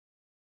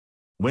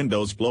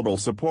Windows Global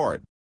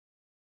Support.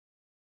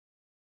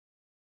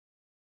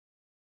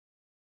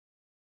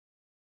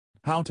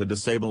 How to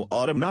disable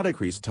automatic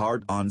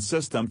restart on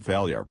system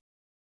failure.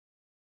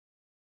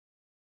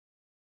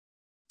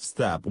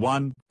 Step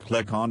 1.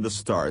 Click on the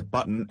Start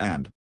button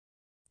and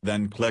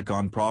then click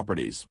on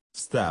Properties.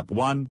 Step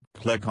 1.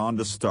 Click on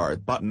the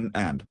Start button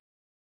and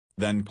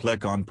then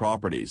click on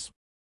Properties.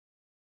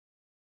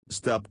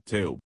 Step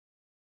 2.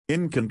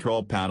 In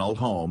Control Panel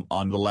Home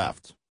on the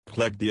left,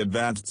 click the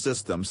Advanced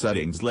System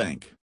Settings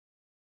link.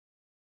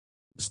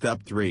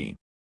 Step 3.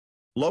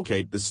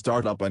 Locate the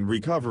Startup and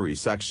Recovery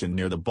section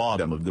near the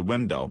bottom of the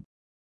window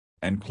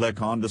and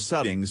click on the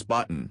Settings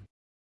button.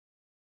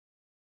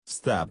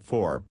 Step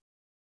 4.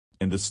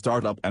 In the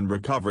Startup and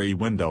Recovery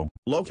window,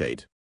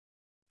 locate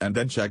and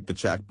then check the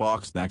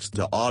checkbox next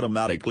to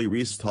Automatically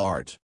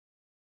Restart.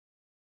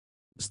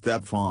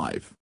 Step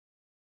 5.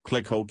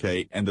 Click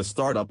OK in the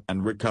Startup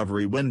and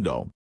Recovery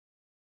window.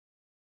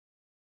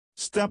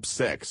 Step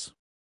 6.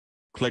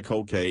 Click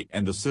OK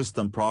in the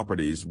System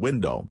Properties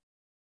window.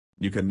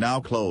 You can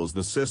now close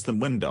the system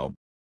window.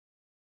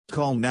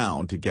 Call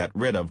now to get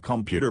rid of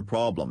computer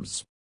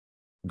problems.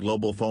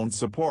 Global Phone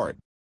Support.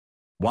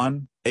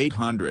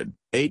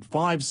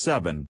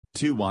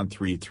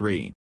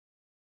 1-800-857-2133.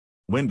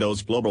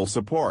 Windows Global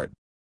Support.